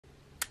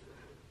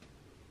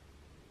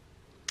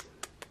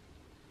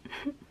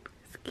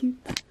It's cute.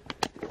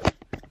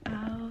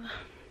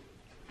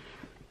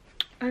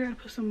 I gotta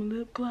put some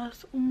lip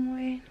gloss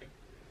on,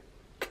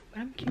 but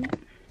I'm cute.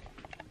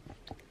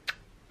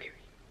 Period.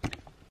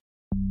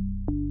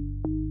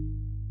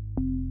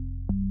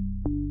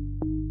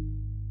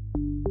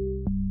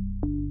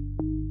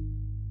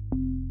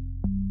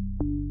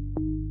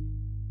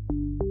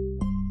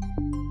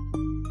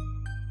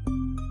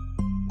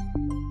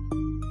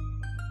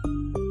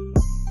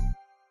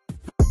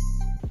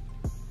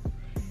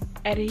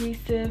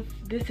 Adhesive.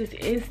 This is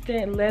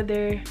instant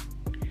leather,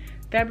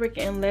 fabric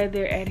and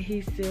leather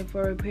adhesive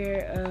for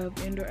repair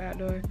of indoor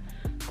outdoor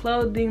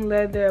clothing,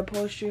 leather,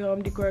 upholstery,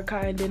 home decor,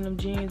 cotton, denim,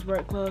 jeans,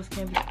 work clothes,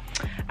 canvas.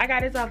 I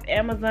got this off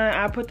Amazon.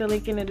 I'll put the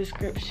link in the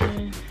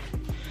description.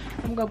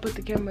 I'm gonna put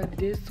the camera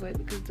this way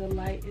because the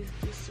light is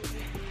this way.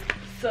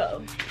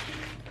 So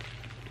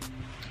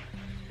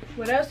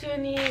what else you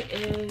need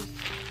is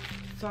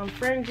some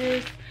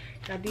fringes.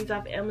 Got these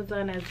off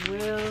Amazon as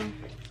well.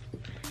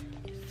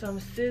 Some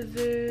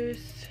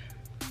scissors,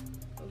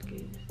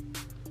 okay,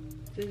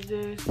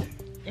 scissors,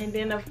 and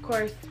then of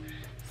course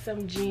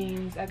some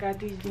jeans. I got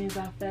these jeans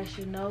off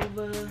Fashion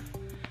Nova.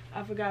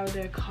 I forgot what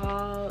they're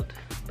called,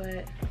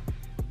 but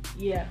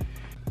yeah.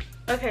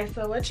 Okay,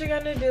 so what you're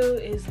gonna do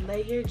is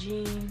lay your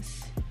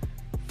jeans,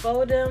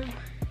 fold them,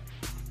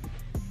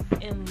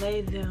 and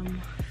lay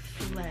them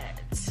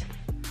flat.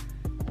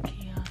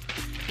 Okay,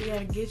 you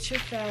gotta get your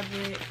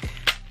fabric.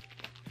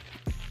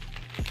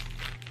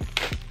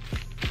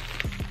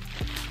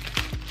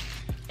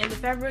 And the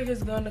fabric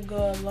is going to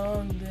go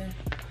along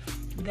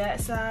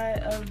that side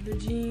of the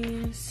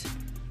jeans.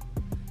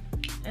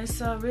 And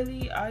so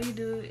really all you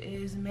do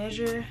is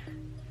measure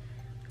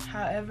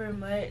however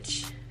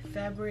much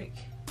fabric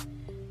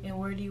and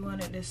where do you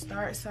want it to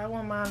start. So I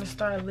want mine to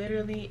start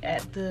literally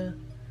at the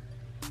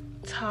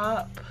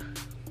top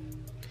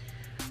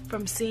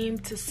from seam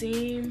to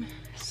seam.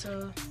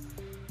 So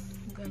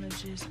I'm going to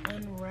just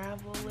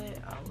unravel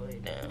it all the way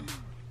down.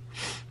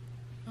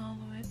 All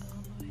the way down.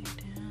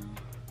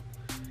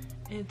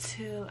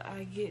 Until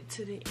I get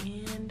to the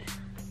end.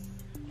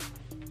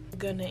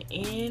 Gonna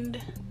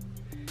end.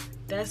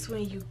 That's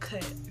when you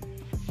cut.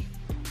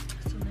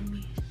 So let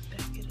me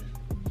back it up.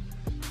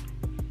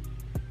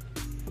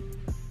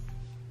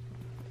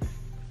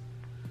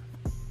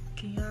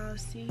 Can y'all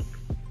see?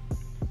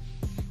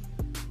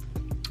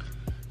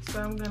 So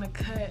I'm gonna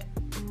cut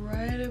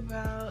right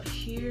about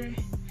here.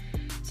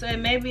 So it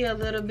may be a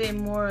little bit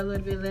more, a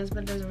little bit less,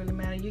 but it doesn't really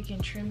matter. You can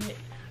trim it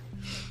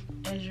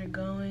as you're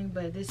going,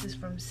 but this is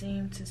from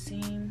seam to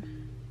seam,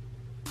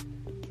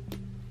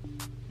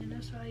 and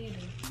that's all you do.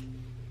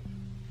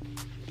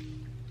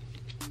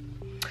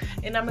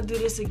 And I'm gonna do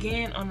this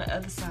again on the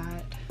other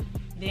side,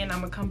 then I'm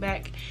gonna come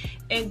back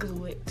and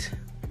glue it.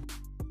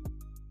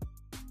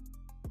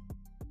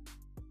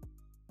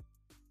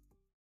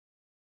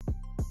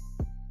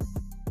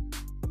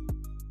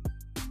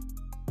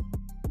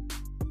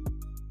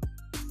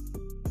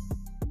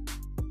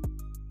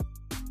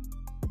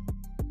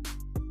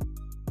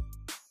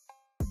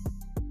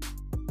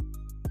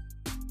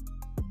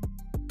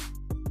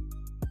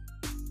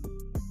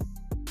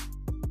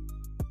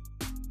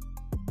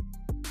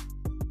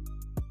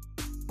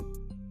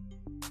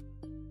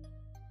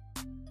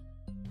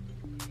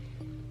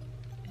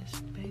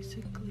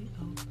 Basically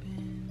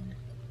open.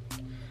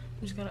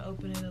 I'm just gonna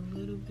open it a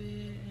little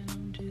bit and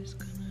I'm just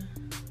gonna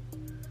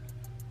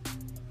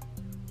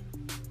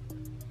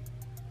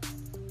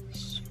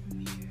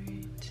smear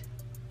it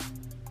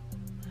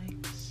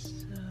like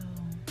so.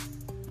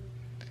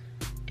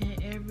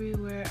 And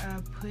everywhere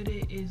I put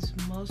it is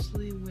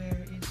mostly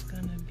where it's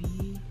gonna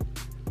be.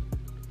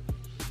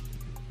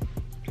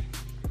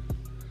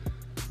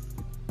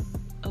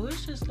 Oh,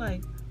 it's just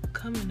like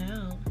coming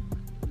out.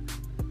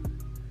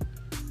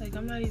 Like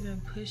I'm not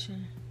even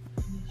pushing.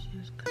 It's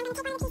just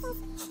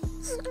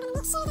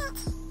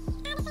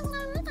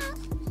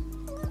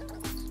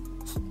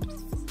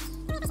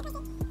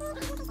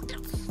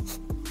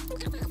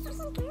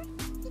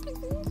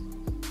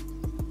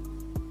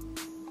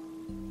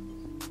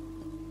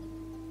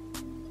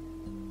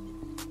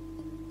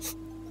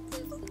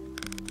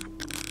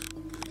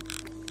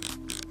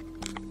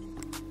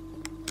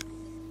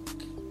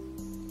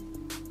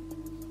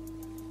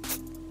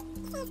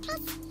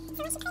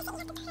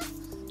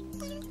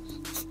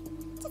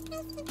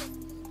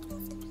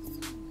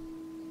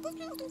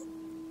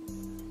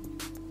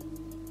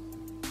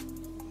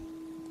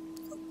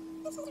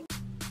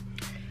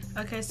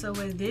okay, so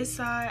with this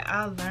side,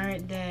 I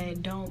learned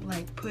that don't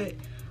like put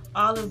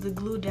all of the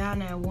glue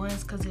down at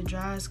once because it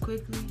dries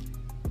quickly.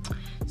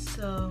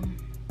 So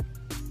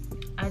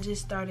I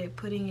just started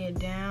putting it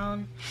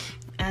down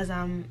as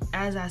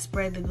I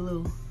spread the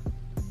glue,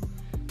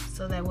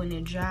 so that when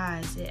it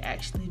dries, it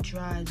actually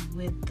dries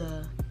with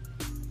the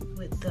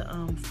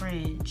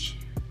fringe.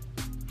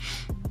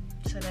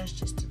 So that's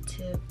just a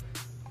tip.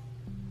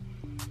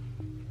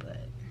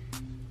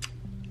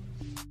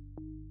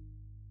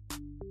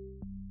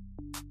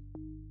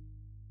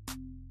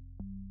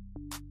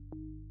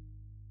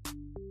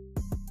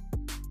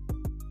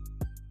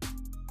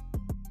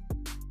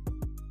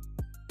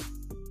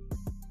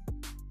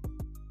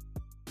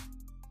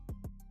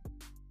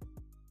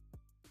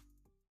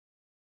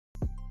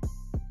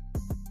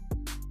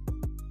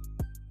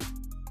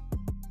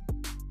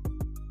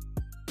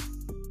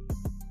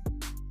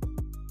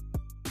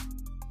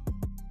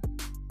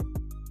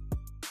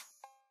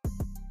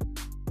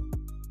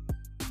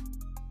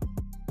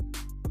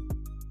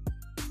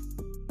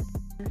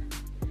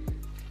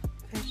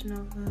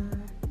 Nova.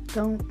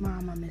 Don't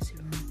mind my messy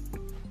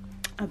room.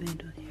 I've been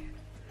doing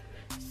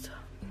hair. So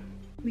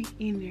we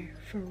in there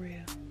for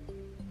real.